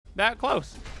that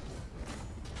close.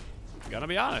 Gonna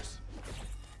be honest.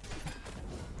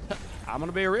 I'm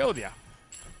gonna be real with you.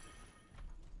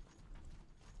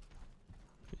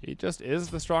 He just is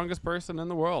the strongest person in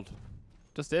the world.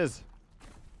 Just is.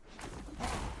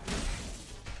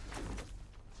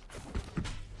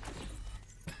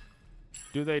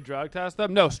 Do they drug test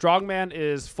them? No, strongman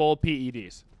is full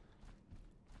PEDs.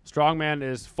 Strongman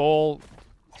is full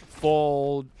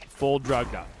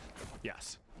drugged up.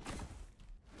 Yes.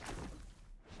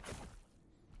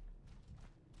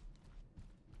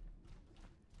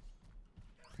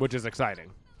 Which is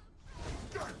exciting.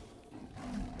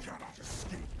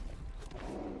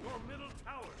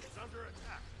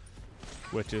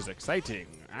 Which is exciting.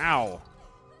 Ow.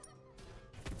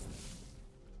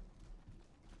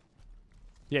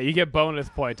 Yeah, you get bonus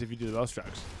points if you do those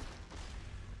drugs.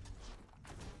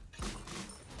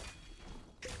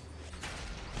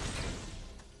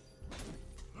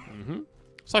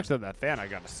 Sucks that that fan I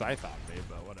got a scythe on me,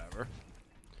 but whatever.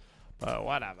 But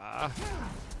whatever.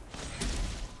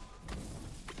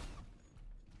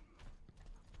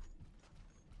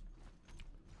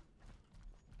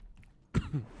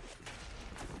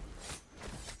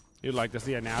 You'd like to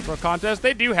see a natural contest?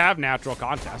 They do have natural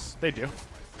contests. They do.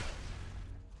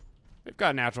 They've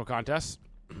got natural contests.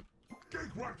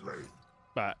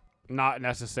 But not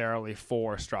necessarily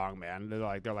for strongman.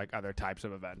 They're like other types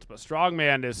of events. But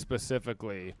strongman is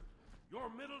specifically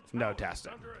no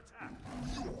testing.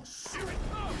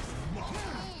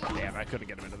 Damn, I couldn't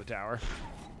get him into the tower.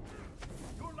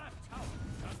 Your left tower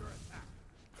is under attack.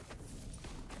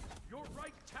 Your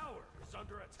right tower is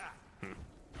under attack.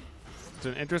 It's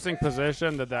an interesting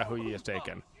position that Hui has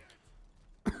taken.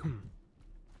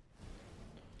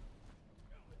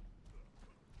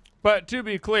 But to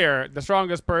be clear, the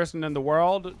strongest person in the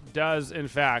world does, in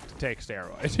fact, take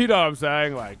steroids. You know what I'm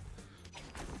saying? Like,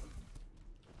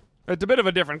 it's a bit of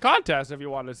a different contest if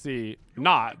you want to see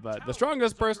not, but the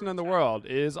strongest person in the world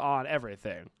is on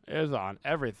everything. Is on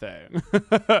everything.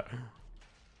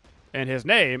 And his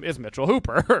name is Mitchell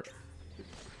Hooper.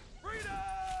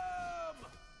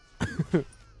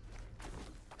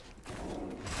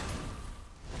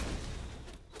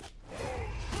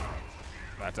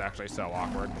 That's actually so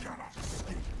awkward.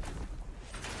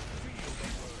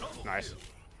 Nice.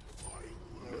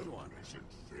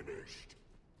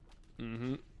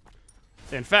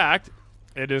 In fact,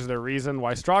 it is the reason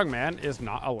why strongman is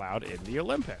not allowed in the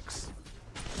Olympics.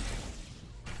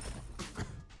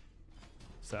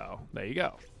 So, there you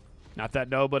go. Not that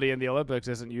nobody in the Olympics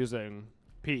isn't using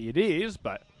PEDs,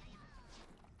 but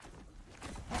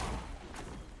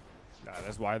that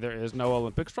is why there is no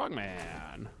Olympic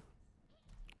strongman.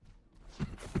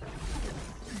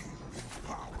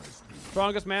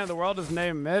 Strongest man in the world is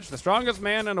named Mitch. The strongest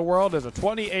man in the world is a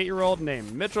 28-year-old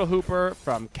named Mitchell Hooper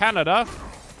from Canada,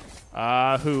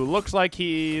 who looks like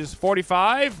he's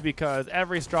 45 because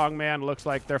every strong man looks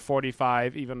like they're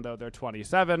 45 even though they're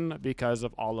 27 because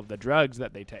of all of the drugs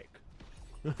that they take.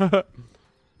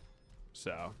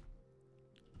 So.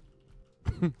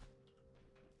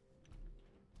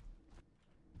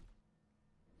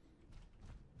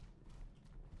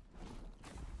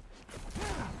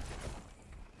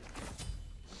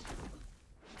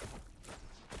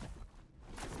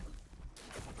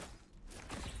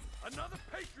 Another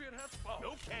Patriot has fallen.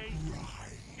 Okay.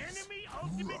 Enemy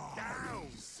ultimate down.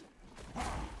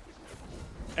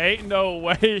 Ain't no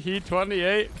way he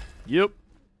 28. Yep.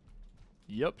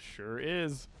 Yep, sure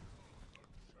is.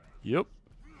 Yep.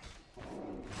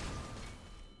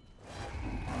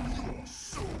 Your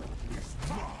soul is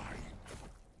mine.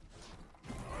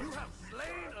 You have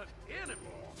slain an enemy.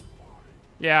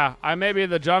 Yeah, I may be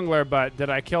the jungler, but did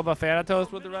I kill the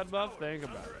Thanatos with the red buff? Think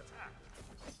about it.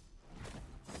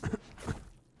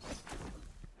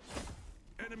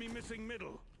 Enemy missing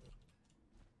middle.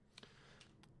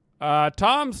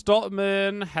 Tom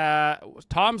Stoltman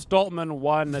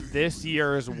won this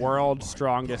year's World's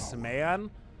Strongest Man.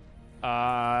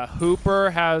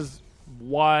 Hooper has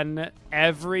won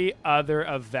every other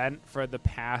event for the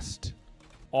past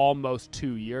almost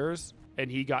 2 years,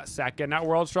 and he got second at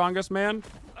World's Strongest Man.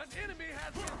 An enemy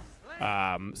has been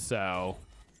slain. So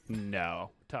no,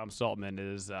 Tom Stoltman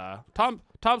is Tom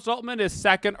Stoltman is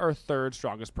second or third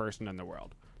strongest person in the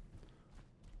world.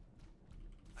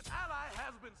 An ally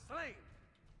has been slain.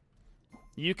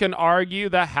 You can argue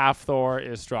that Half-Thor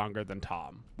is stronger than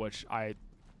Tom, which I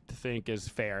think is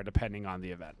fair depending on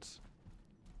the events.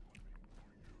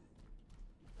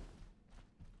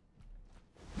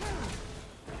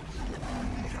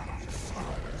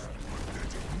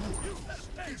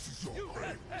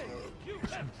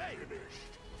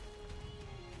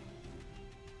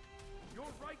 Your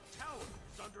right tower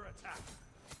is under attack.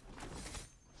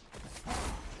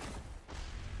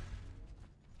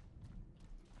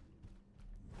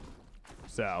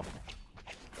 So,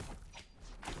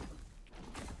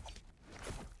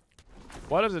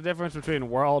 what is the difference between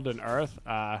world and earth?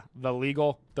 The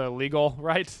legal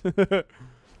rights.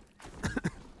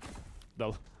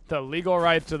 the legal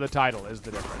right to the title is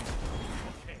the difference.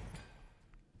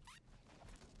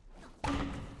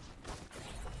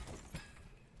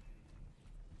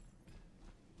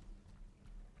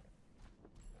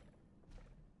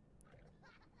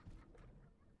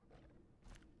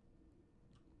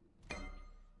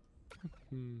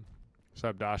 What's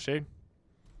up, Dashi?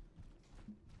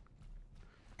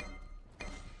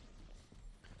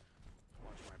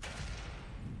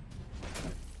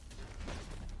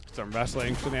 Some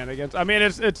wrestling shenanigans. I mean,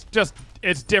 it's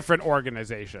different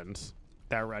organizations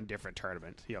that run different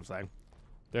tournaments. You know what I'm saying?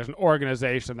 There's an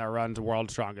organization that runs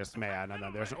World's Strongest Man, and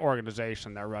then there's an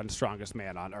organization that runs Strongest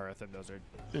Man on Earth, and those are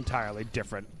entirely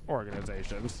different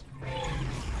organizations.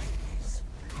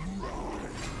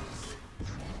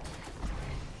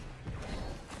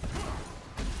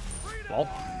 Well.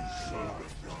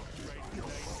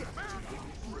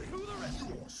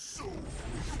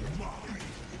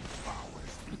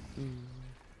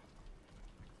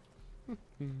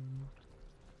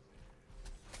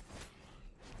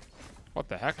 What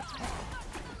the heck?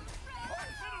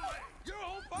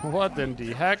 What in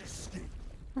the heck?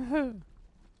 Attack!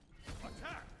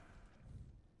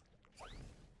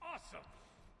 Awesome!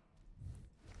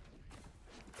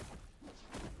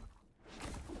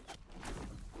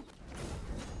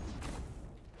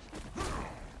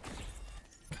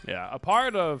 Yeah, a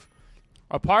part of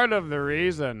the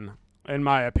reason, in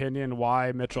my opinion,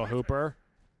 why Mitchell Hooper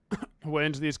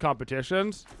wins these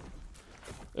competitions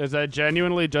is I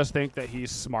genuinely just think that he's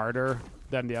smarter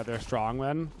than the other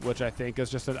strongmen, which I think is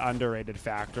just an underrated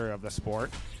factor of the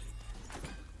sport.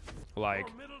 Like,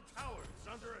 Your middle tower is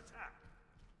under attack.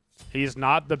 he's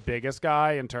not the biggest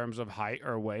guy in terms of height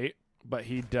or weight, but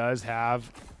he does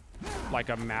have like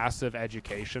a massive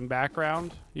education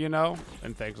background, you know,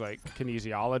 and things like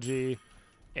kinesiology,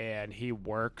 and he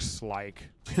works like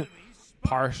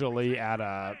partially at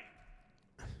a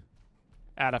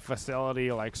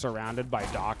facility like surrounded by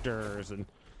doctors, and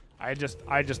I just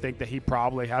think that he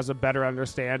probably has a better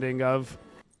understanding of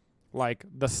like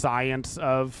the science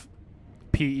of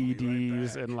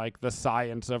PEDs and like the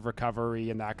science of recovery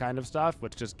and that kind of stuff,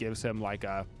 which just gives him like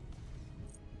an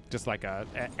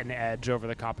edge over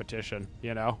the competition,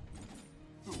 you know,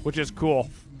 which is cool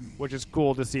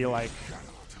to see like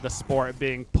the sport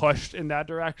being pushed in that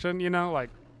direction, you know, like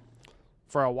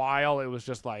for a while it was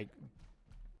just like,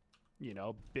 you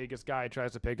know, biggest guy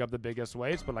tries to pick up the biggest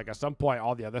weights, but like at some point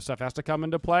all the other stuff has to come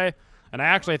into play. And I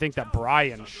actually think that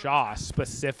Brian Shaw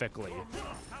specifically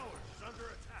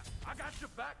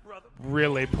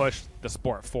really pushed the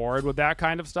sport forward with that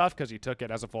kind of stuff because he took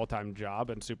it as a full-time job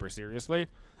and super seriously.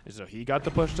 And so he got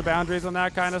to push the boundaries on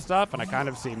that kind of stuff. And I kind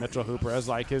of see Mitchell Hooper as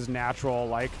like his natural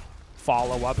like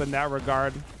follow-up in that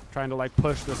regard, trying to like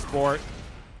push the sport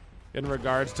in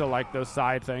regards to like those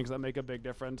side things that make a big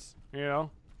difference, you know?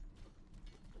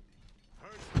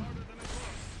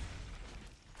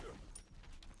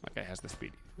 That guy has the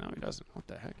speed. No, he doesn't. What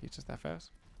the heck? He's just that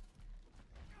fast.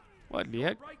 What the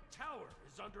heck? Right tower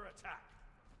is under attack.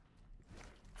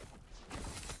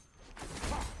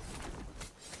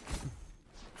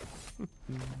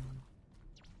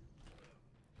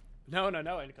 No,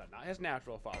 not his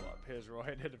natural follow-up. His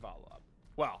roided follow-up.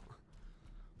 Well,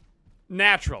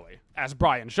 naturally, as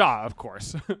Brian Shaw, of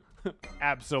course.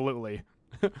 Absolutely.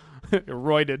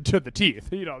 Roided to the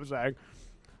teeth. You know what I'm saying?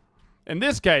 In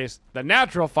this case, the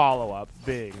natural follow-up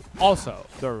being also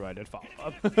the roided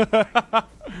follow-up.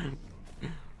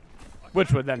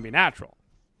 Which would then be natural.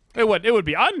 It would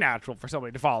be unnatural for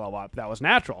somebody to follow up that was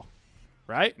natural.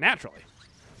 Right? Naturally.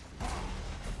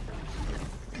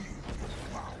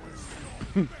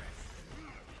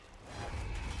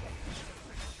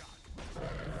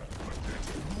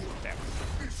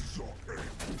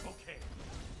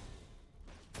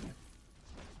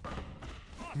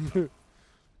 Okay.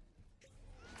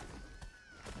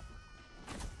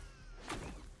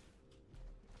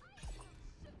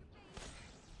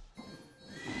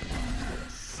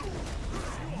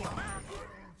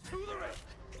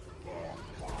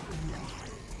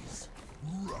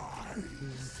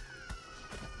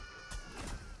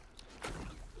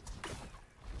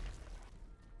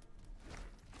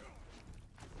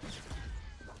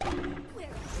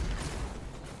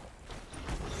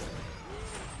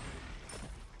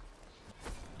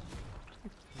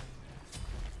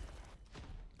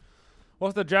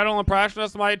 What's the general impression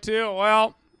of Smite 2?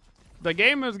 Well, the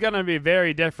game is going to be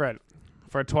very different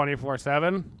for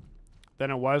 24/7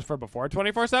 than it was for before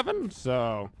 24/7.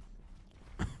 So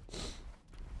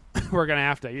we're going to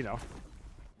have to, you know,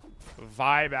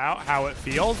 vibe out how it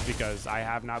feels because I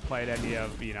have not played any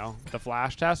of, you know, the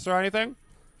flash tests or anything.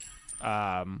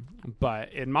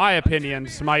 But in my opinion,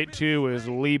 Smite 2 is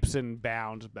leaps and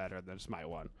bounds better than Smite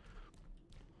 1.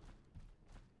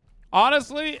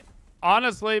 Honestly,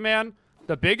 man,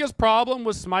 the biggest problem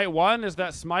with Smite 1 is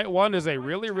that Smite 1 is a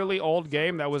really, really old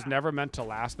game that was never meant to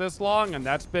last this long, and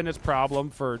that's been its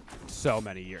problem for so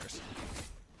many years.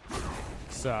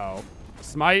 So,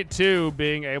 Smite 2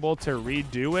 being able to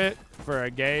redo it for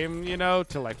a game, you know,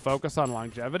 to like focus on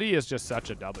longevity is just such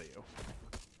a W.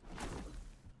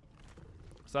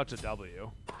 Such a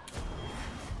W.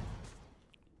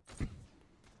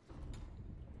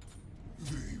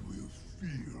 They will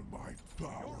feel my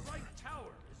power. Your right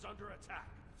tower is under attack.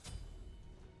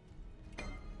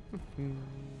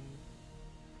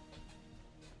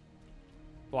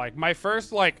 Like, my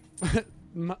first, like,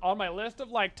 on my list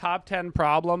of, like, top 10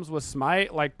 problems with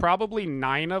Smite, like, probably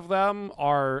 9 of them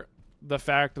are the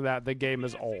fact that the game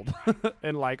is old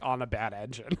and, like, on a bad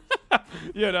engine.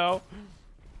 You know?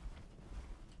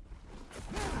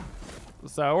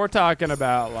 So we're talking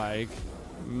about, like,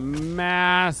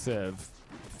 massive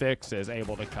fixes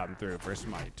able to come through for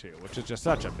Smite 2, which is just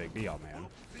such a big deal, man.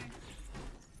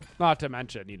 Not to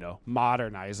mention, you know,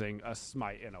 modernizing a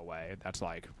Smite in a way that's,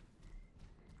 like,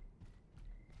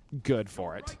 good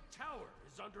for it. Right tower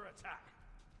is under attack.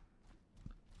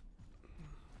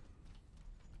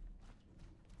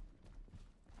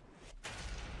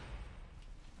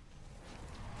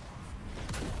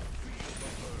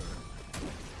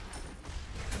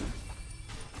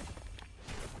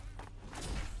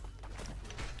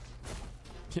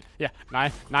 Yeah,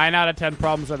 9 out of 10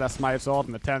 problems are that Smite's old,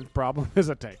 and the 10th problem is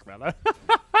a tank, brother.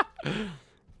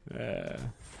 Yeah.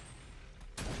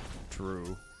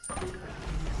 True.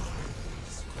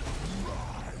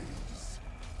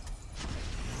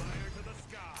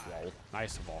 Roll.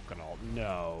 Nice Vulcan ult.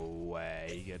 No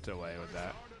way he gets away with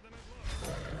that.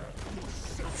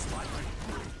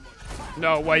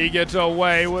 No way he gets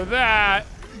away with that.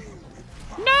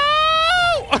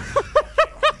 No!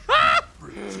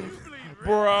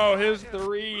 Bro, his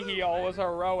 3 heal was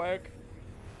heroic.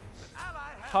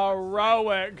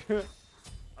 Heroic.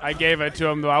 I gave it to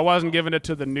him, though. I wasn't giving it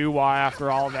to the new Y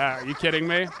after all that. Are you kidding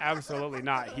me? Absolutely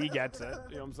not. He gets it.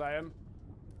 You know what I'm saying?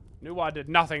 New Y did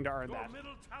nothing to earn that.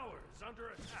 Middle tower is under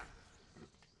attack.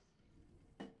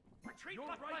 Retreat. Your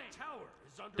right tower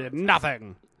is under Did attack.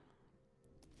 nothing.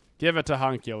 Give it to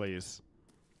Huncules.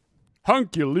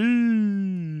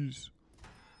 Huncules.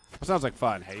 That sounds like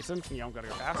fun. Hasten. You know, gotta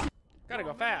go fast. Gotta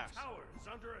go fast. Tower is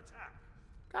under attack.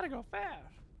 Gotta go fast.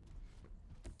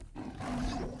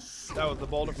 That was the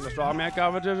boulder from the strongman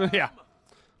competition? Yeah.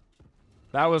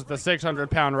 That was the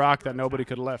 600-pound rock that nobody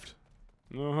could lift.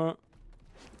 Uh-huh.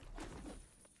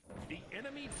 The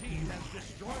enemy team has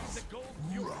destroyed the gold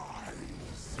fury.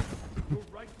 Your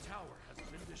right tower has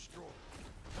been destroyed.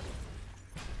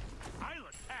 I'll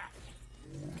attack.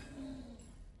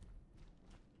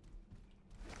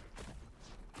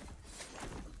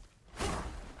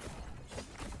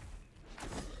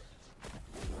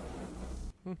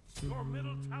 Your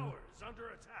middle tower is under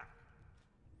attack.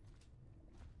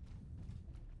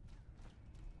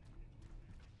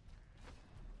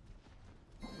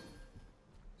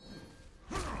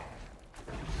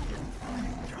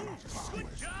 Good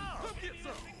job! Get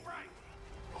something right.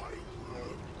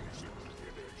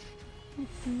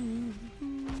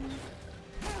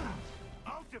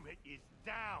 Ultimate is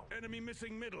down. Enemy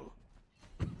missing middle.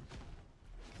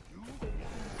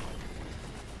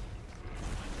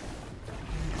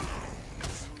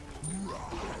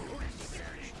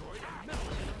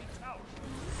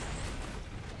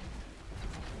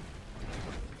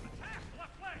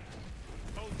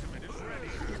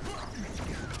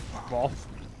 Ball.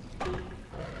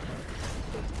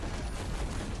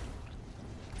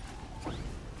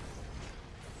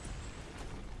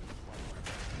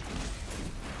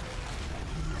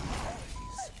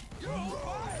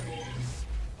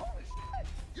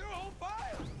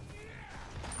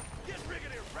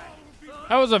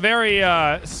 That was a very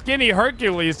skinny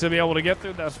Hercules to be able to get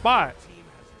through that spot.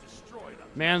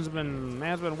 Man's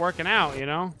been working out, you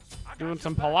know, doing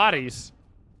some Pilates.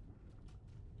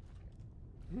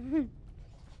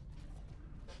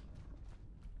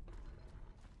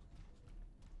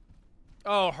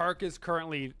 Oh, Herc is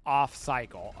currently off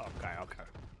cycle. Okay.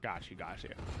 Got you.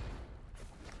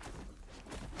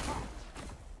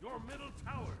 Your middle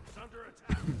tower is under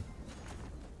attack.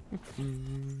 Your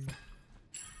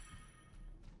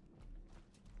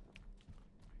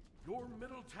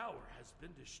middle tower has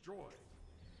been destroyed.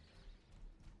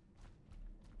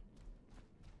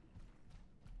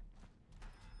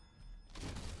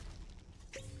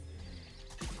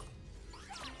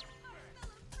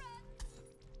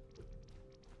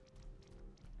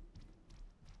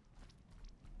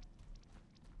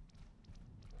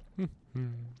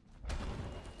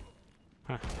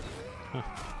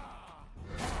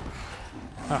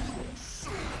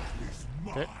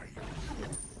 Okay.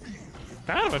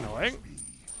 Kind of annoying.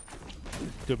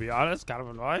 To be honest, kind of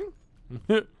annoying.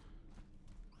 Enemy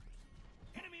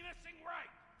missing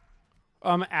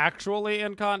right. Actually,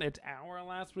 Incon, it's our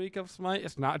last week of Smite.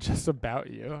 It's not just about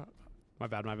you. My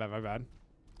bad, my bad, my bad.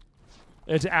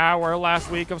 It's our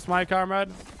last week of Smite, comrade.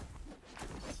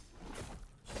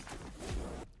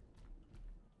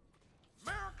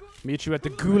 Meet you at the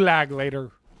gulag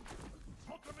later.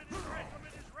 Ultimate is ready.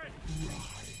 Ultimate is ready.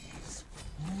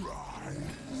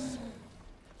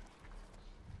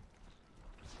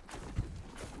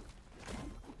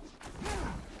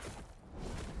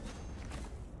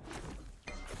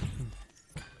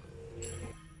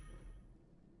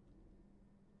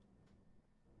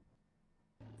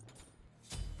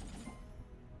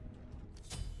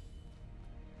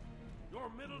 Your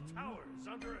middle tower is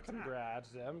under attack. Congrats,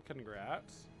 Zim.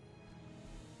 Congrats.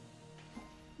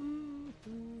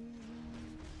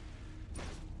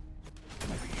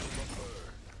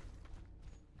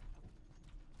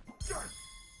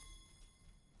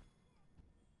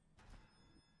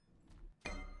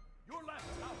 Your left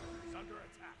tower is under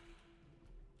attack.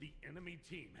 The enemy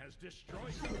team has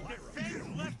destroyed your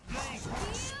defend left lane.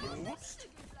 Whoops.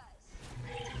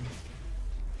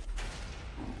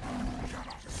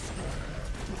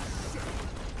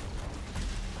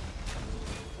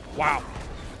 Wow.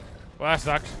 Well, that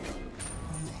sucks.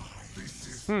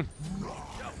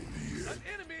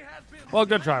 Well,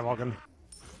 good try, Vulcan.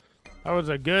 That was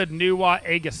a good Nuwa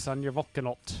Aegis on your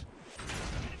Vulcanaut.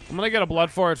 I'm gonna get a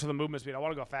blood forage for the movement speed. I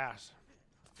want to go fast.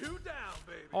 2 down,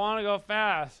 baby. I want to go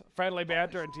fast. Friendly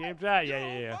banter and team chat.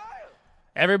 Yeah.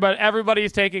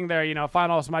 Everybody's taking their,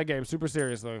 final Smite game super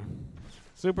seriously.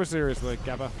 Super seriously,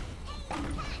 Kappa.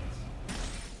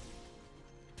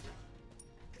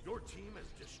 Your team has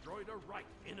destroyed a right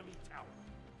enemy tower.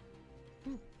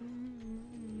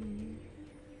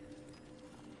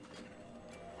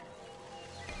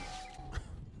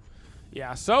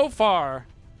 Yeah, so far,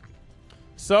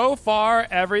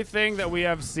 everything that we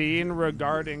have seen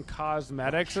regarding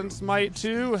cosmetics in Smite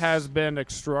 2 has been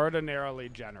extraordinarily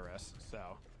generous.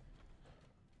 So,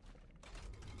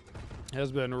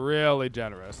 has been really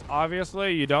generous.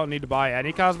 Obviously, you don't need to buy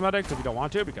any cosmetics if you don't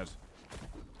want to, because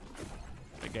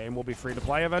the game will be free to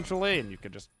play eventually, and you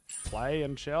can just play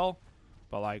and chill.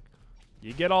 But, like,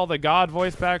 you get all the God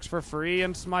voice packs for free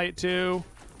in Smite 2.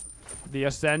 The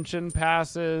Ascension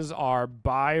passes are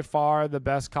by far the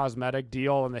best cosmetic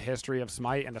deal in the history of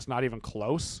Smite, and it's not even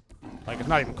close. Like, it's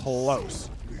not even close.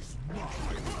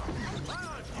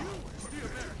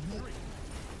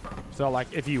 So,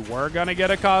 like, if you were gonna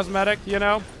get a cosmetic,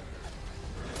 the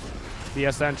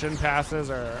Ascension passes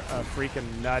are a freaking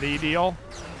nutty deal.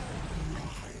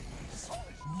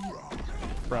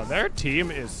 Bro, their team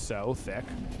is so thick.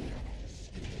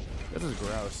 This is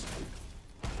gross.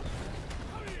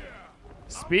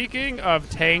 Speaking of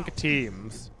tank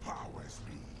teams,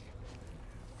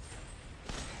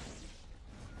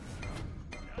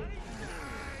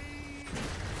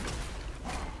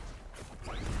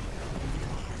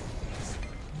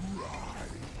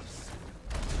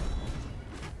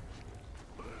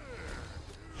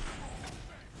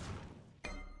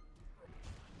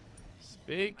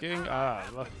 speaking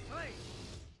of,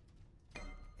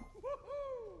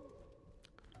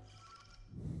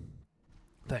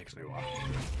 thanks, Nuwa.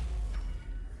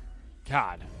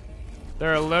 God,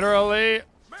 they're literally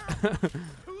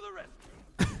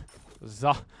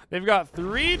they've got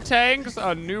 3 tanks,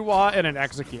 a Nuwa, and an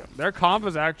Execute. Their comp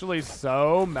is actually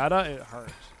so meta, it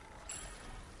hurts.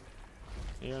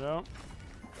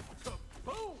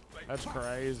 That's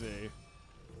crazy.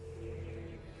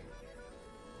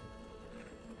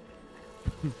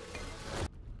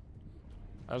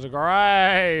 That's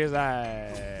crazy.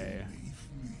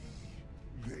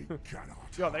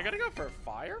 Yo, they're gonna go for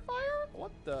fire?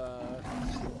 What the?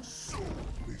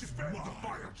 Defend the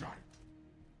fire giant.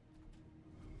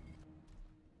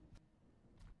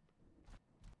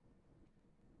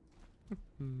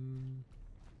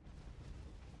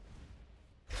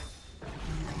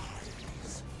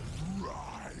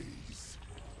 Rise.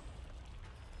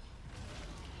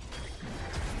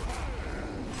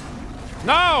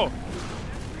 No!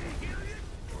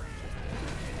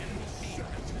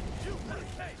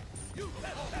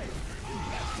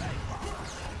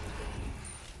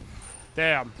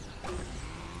 Damn.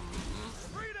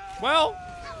 Well,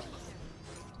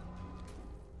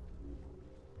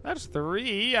 that's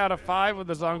 3 out of 5 with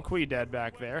the Zhong dead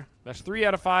back there. That's 3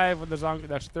 out of 5 with the Zhong.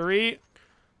 That's 3.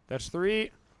 That's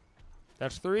 3.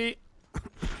 That's 3.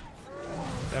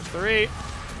 That's 3.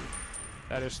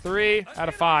 That is 3 out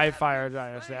of 5 fire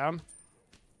giants down.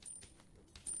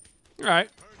 All right.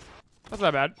 That's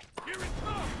not bad.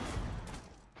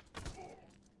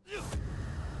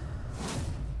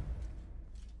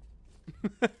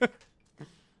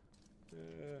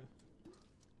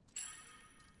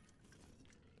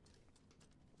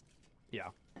 Yeah.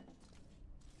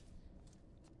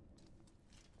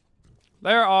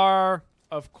 There are,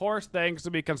 of course, things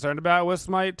to be concerned about with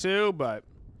Smite 2, but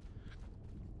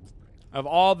of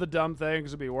all the dumb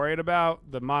things to be worried about,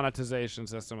 the monetization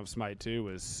system of Smite 2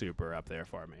 is super up there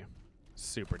for me.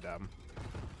 Super dumb.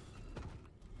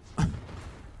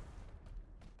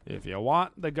 If you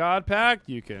want the God Pack,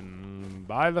 you can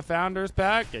buy the Founders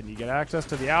Pack, and you get access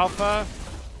to the Alpha,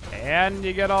 and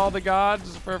you get all the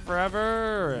gods for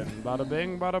forever, and bada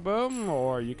bing, bada boom,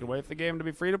 or you can wait for the game to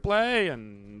be free to play,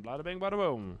 and bada bing, bada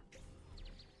boom.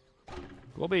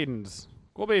 Cool beans.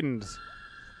 Cool beans.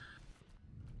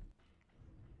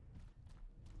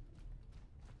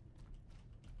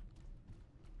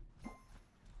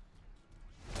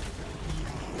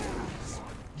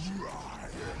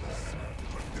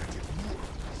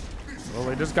 Well,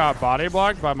 we just got body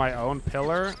blocked by my own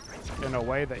pillar in a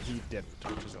way that he didn't,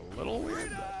 which is a little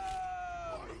weird.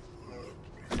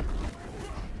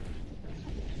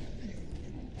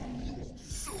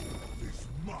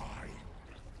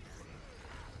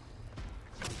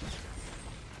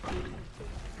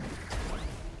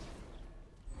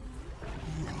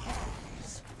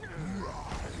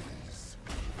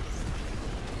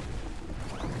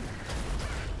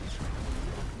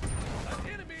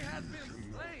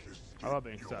 I love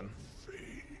being stunned.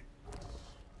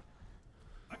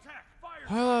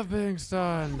 I love being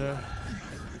stunned.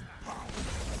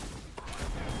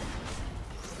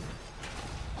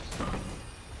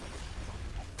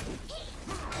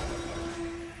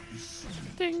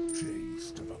 Ding.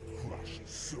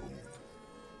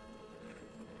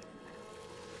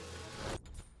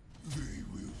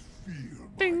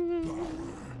 Ding.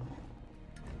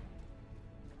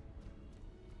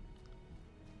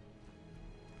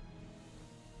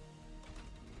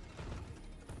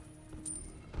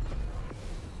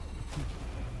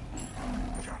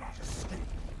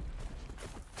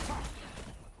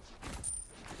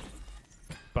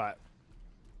 But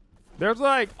there's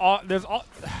like there's all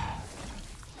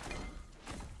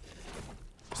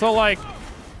so like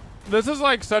this is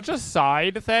like such a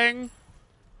side thing,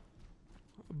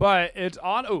 but it's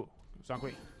on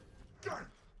Zhong.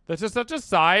 This is such a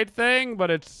side thing, but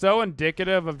it's so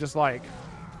indicative of just like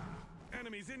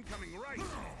Enemies incoming right.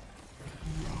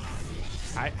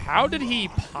 how did he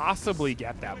possibly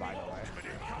get that, by the way?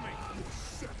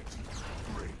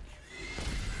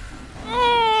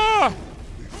 Ah!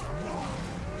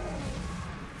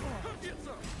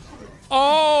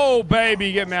 Oh,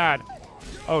 baby, get mad.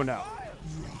 Oh, no.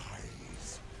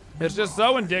 It's just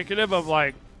so indicative of,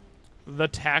 like, the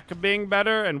tech being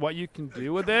better and what you can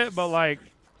do with it. But, like,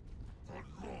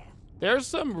 there's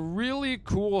some really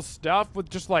cool stuff with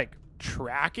just, like,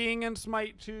 tracking in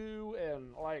Smite 2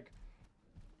 and, like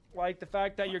the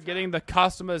fact that you're getting the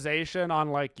customization on,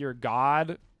 like, your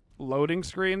God loading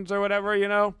screens or whatever, you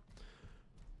know?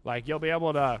 Like, you'll be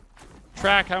able to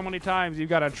track how many times you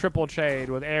got a triple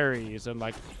chain with Ares and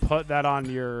like put that on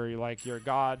your your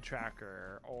God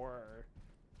tracker, or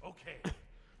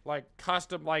like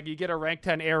custom, like you get a rank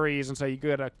 10 Ares and so you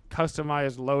get a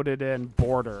customized loaded in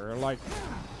border, like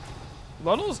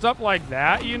little stuff like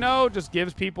that, you know, just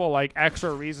gives people like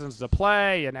extra reasons to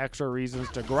play and extra reasons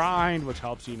to grind, which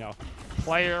helps, you know,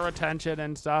 player retention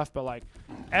and stuff. But like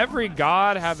every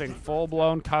God having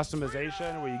full-blown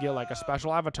customization where you get like a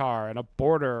special avatar and a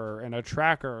border and a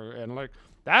tracker, and like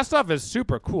that stuff is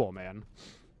super cool, man.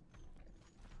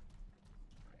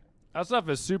 That stuff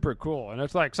is super cool, and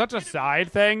it's like such a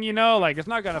side thing, you know, like it's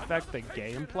not gonna affect the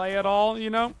gameplay at all, you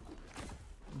know,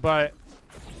 but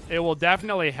it will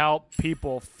definitely help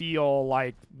people feel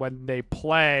like when they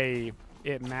play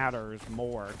it matters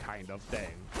more, kind of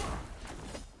thing.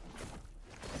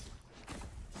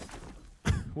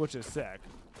 Which is sick.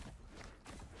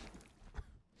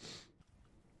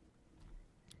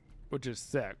 Which is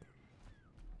sick.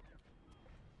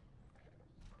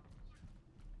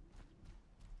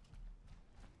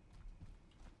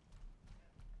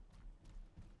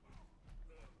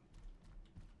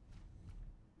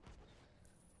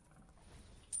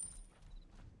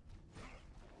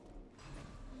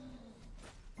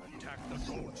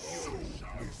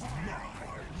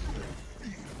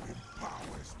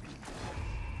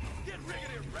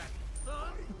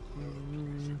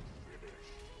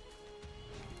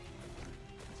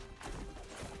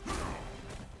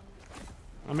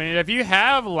 I mean, if you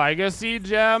have legacy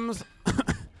gems,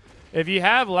 if you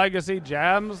have legacy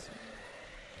gems,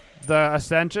 the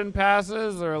ascension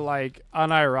passes are like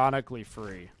unironically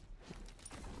free.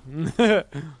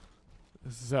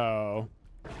 So,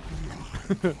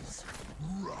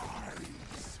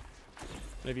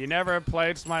 if you never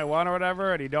played Smite 1 or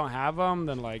whatever and you don't have them,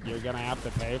 then like you're gonna have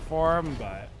to pay for them,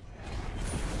 but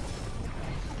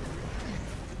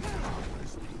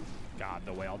God,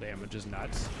 the whale damage is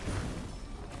nuts.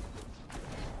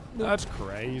 That's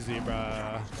crazy,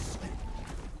 bruh.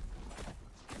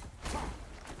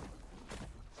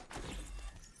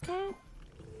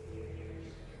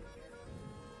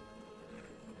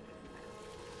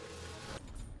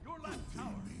 Your left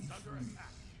tower is under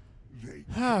attack.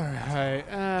 Alright,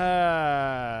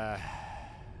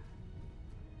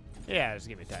 yeah, just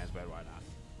give me time sped, why not?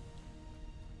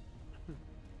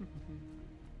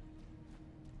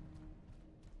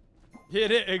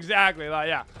 Exactly, like,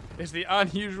 yeah. It's the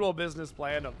unusual business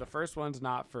plan of the first one's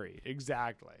not free.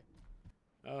 Exactly.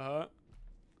 Uh-huh.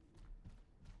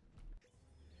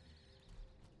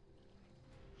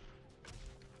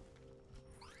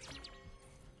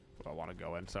 I want to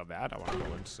go in so bad. I want to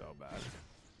go in so bad.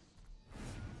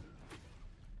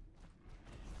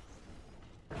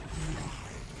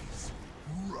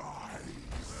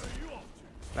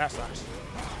 That sucks.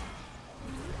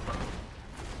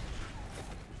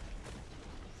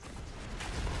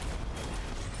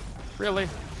 Really?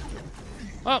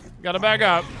 Oh, gotta back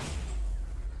up.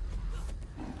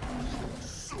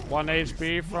 1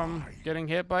 HP from getting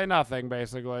hit by nothing,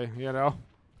 basically, you know?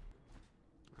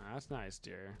 That's nice,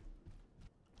 dear.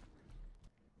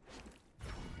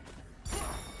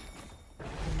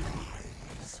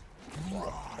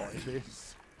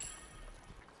 Rise.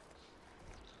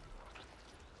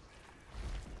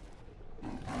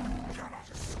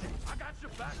 I got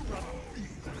your back, brother.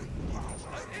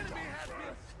 An enemy has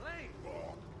been slain.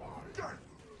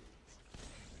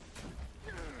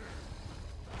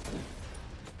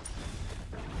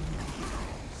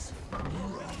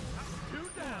 Two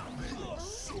down.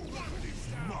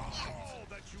 All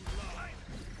that you love.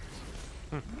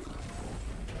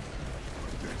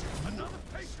 Another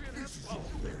patriot has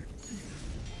fallen.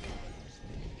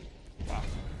 Wow.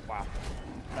 Wow.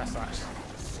 That sucks.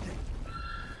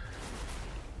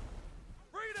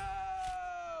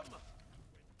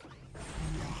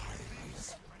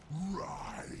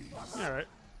 All right.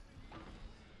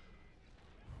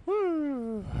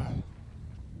 Woo.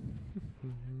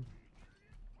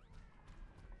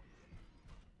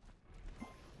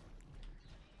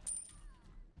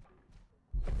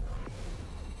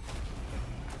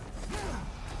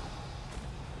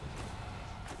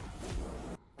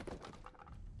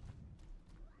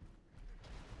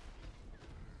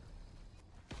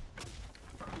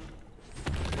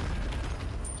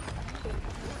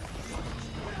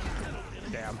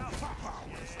 Damn.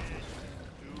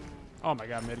 Oh my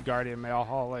god, mid-guardian male,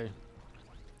 holy.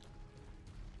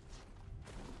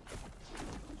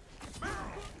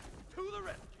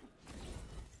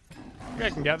 Okay, I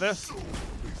can get this.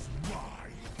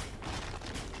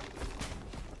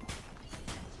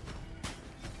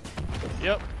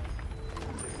 Yep.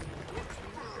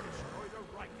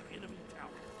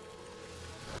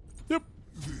 Yep.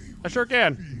 I sure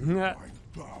can.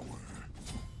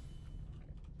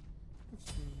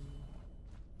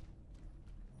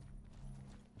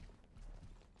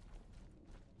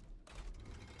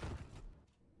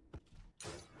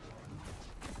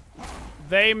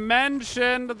 They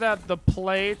mentioned that the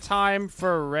playtime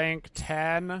for rank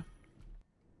 10.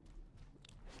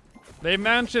 They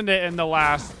mentioned it in the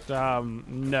last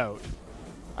note.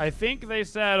 I think they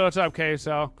said, what's up,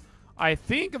 Queso? I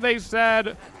think they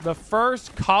said the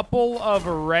first couple of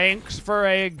ranks for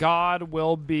a god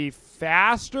will be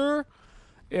faster,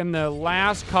 and the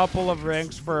last couple of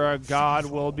ranks for a god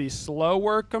will be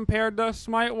slower compared to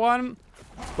Smite 1,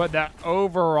 but that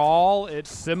overall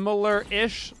it's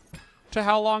similar-ish to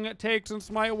how long it takes in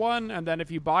Smite 1, and then if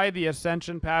you buy the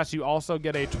Ascension Pass, you also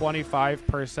get a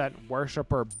 25%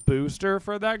 Worshipper booster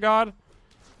for that god,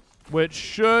 which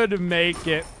should make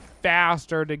it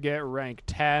faster to get rank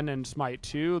 10 in Smite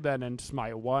 2 than in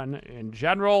Smite 1 in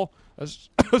general,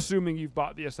 assuming you've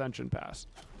bought the Ascension Pass.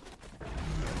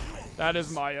 That is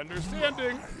my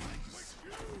understanding.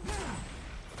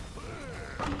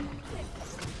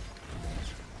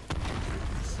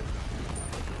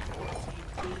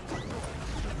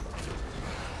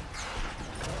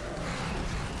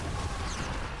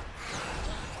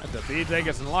 That's a beat take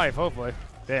us in life, hopefully.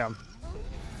 Damn.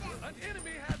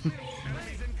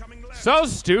 So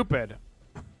stupid.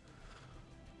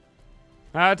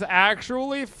 That's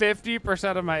actually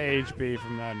 50% of my HP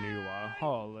from that new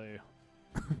Holy.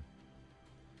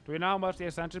 Do we know how much the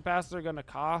Ascension Passes are going to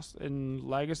cost in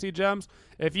Legacy Gems?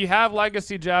 If you have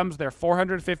Legacy Gems, they're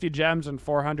 450 gems and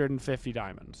 450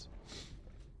 diamonds.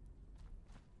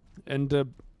 And to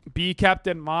be kept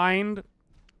in mind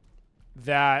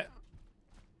that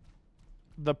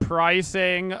the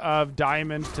pricing of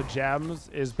diamonds to gems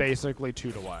is basically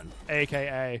 2 to 1.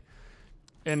 AKA,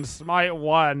 in Smite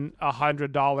 1,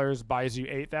 $100 buys you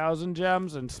 8,000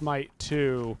 gems, and Smite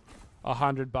 2,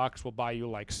 $100 will buy you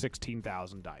like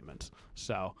 16,000 diamonds.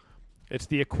 So it's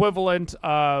the equivalent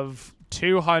of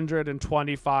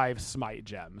 225 Smite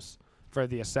gems for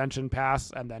the Ascension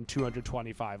Pass, and then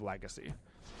 225 Legacy.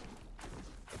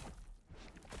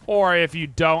 Or if you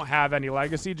don't have any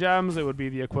Legacy gems, it would be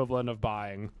the equivalent of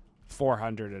buying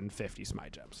 450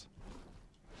 Smite gems.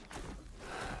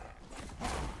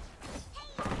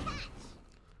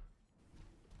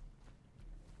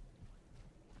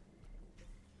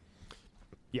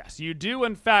 Yes, you do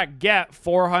in fact get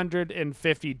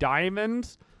 450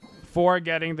 diamonds for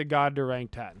getting the God to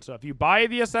rank 10. So if you buy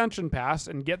the Ascension Pass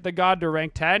and get the God to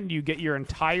rank 10, you get your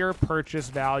entire purchase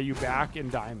value back in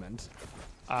diamonds.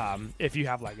 If you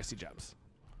have Legacy Gems.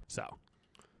 So,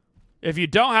 if you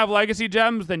don't have Legacy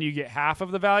Gems, then you get half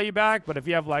of the value back. But if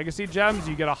you have Legacy Gems,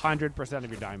 you get 100%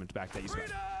 of your diamonds back that you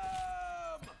spent.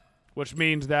 Which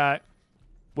means that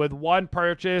with one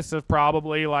purchase of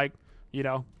probably like, you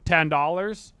know,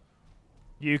 $10,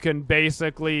 you can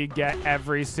basically get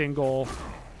every single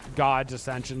God's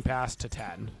Ascension Pass to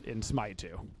 10 in Smite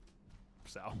 2.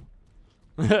 So,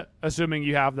 assuming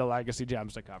you have the Legacy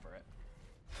Gems to cover it.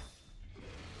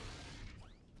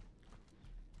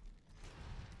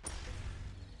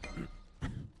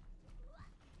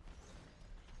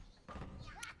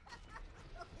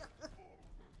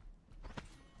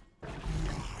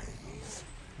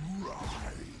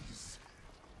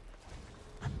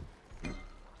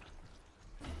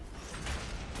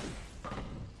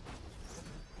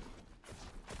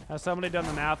 Has somebody done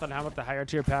the math on how much the higher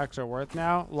tier packs are worth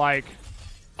now? Like,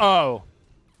 oh,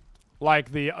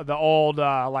 like the old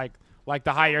like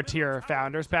the higher tier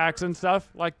founders packs and stuff.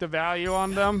 Like the value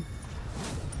on them.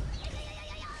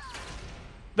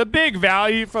 The big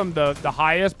value from the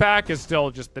highest pack is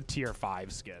still just the tier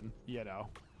 5 skin, you know.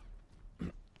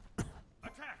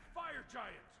 Attack, fire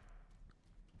giant.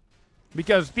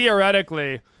 Because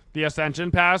theoretically, the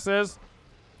Ascension Passes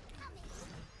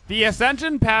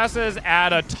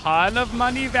add a ton of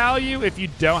money value if you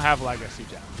don't have Legacy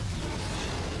Gems.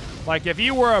 Like, if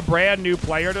you were a brand new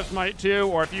player to Smite 2,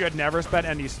 or if you had never spent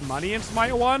any money in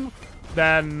Smite 1,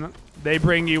 then they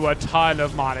bring you a ton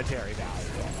of monetary value.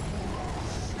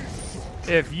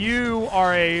 If you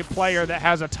are a player that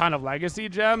has a ton of Legacy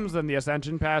Gems, then the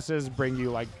Ascension Passes bring you,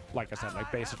 like I said, like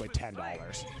basically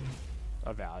 $10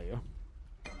 of value.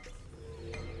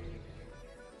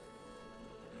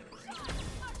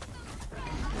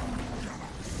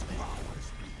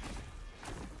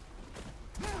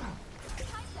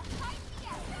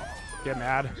 Get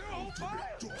mad.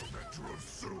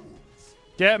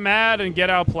 Get mad and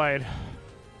get outplayed.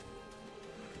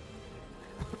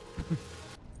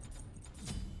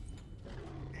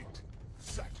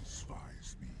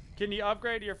 Can you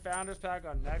upgrade your Founders Pack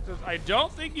on Nexus? I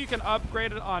don't think you can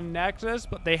upgrade it on Nexus,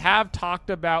 but they have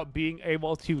talked about being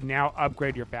able to now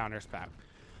upgrade your Founders Pack.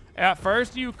 At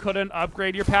first, you couldn't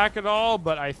upgrade your pack at all,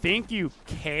 but I think you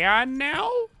can now?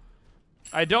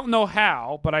 I don't know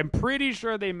how, but I'm pretty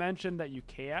sure they mentioned that you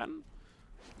can.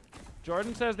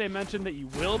 Jordan says they mentioned that you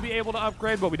will be able to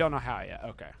upgrade, but we don't know how yet.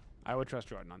 Okay. I would trust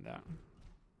Jordan on that.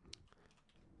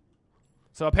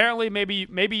 So apparently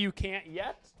maybe you can't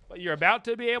yet, but you're about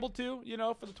to be able to, you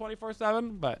know, for the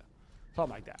 24/7, but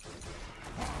something like that.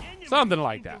 Something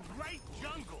like that.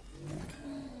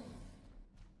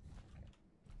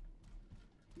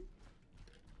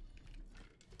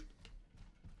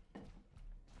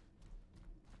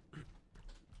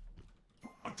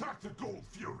 Attack the Gold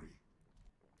Fury.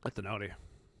 That's the naughty.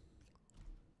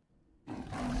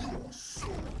 Your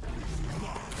soul is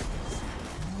mine.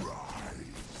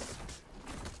 Rise.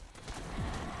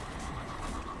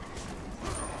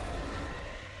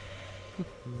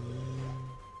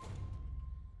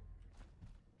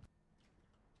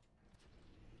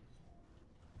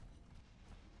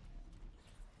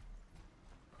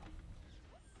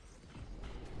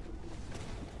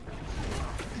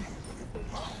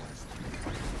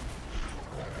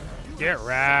 Get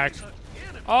wrecked.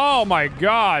 Oh my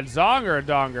god, Zonger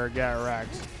Donger get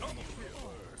wrecked.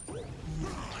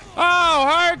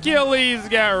 Oh, Hercules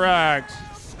get wrecked.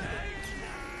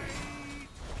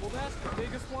 Well, that's That's the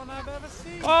biggest one I've ever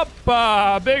seen.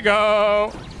 Oppa, Big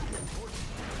O.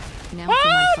 Now for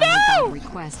my final god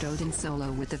request, Odin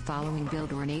solo with the following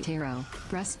build: Ornate Hero,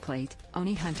 Breastplate,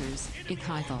 Oni Hunters,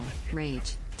 Ikhythal,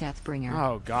 Rage, Deathbringer.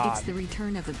 Oh, God. It's the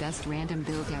return of the best random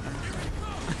build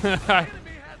ever.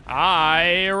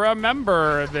 I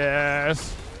remember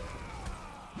this.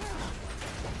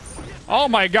 Oh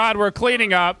my God, we're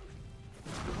cleaning up.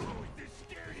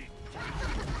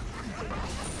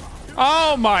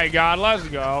 Oh my God, let's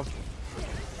go.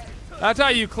 That's how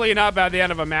you clean up at the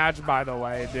end of a match, by the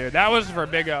way, dude. That was for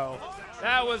Big O.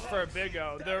 That was for Big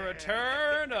O. The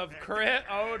return of Crit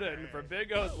Odin for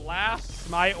Big O's last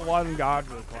Smite 1 God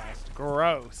request.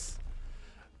 Gross.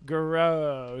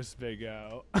 Gross, Big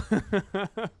O.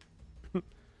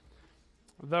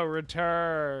 The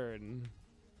return.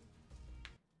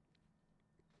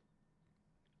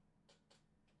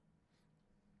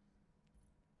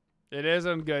 It is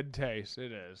in good taste.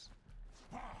 It is.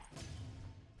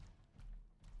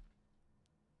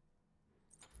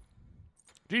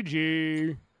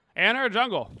 GG. Anhur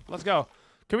Jungle. Let's go.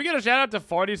 Can we get a shout out to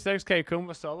 46K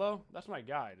Kuma Solo? That's my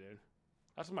guy, dude.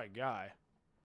 That's my guy.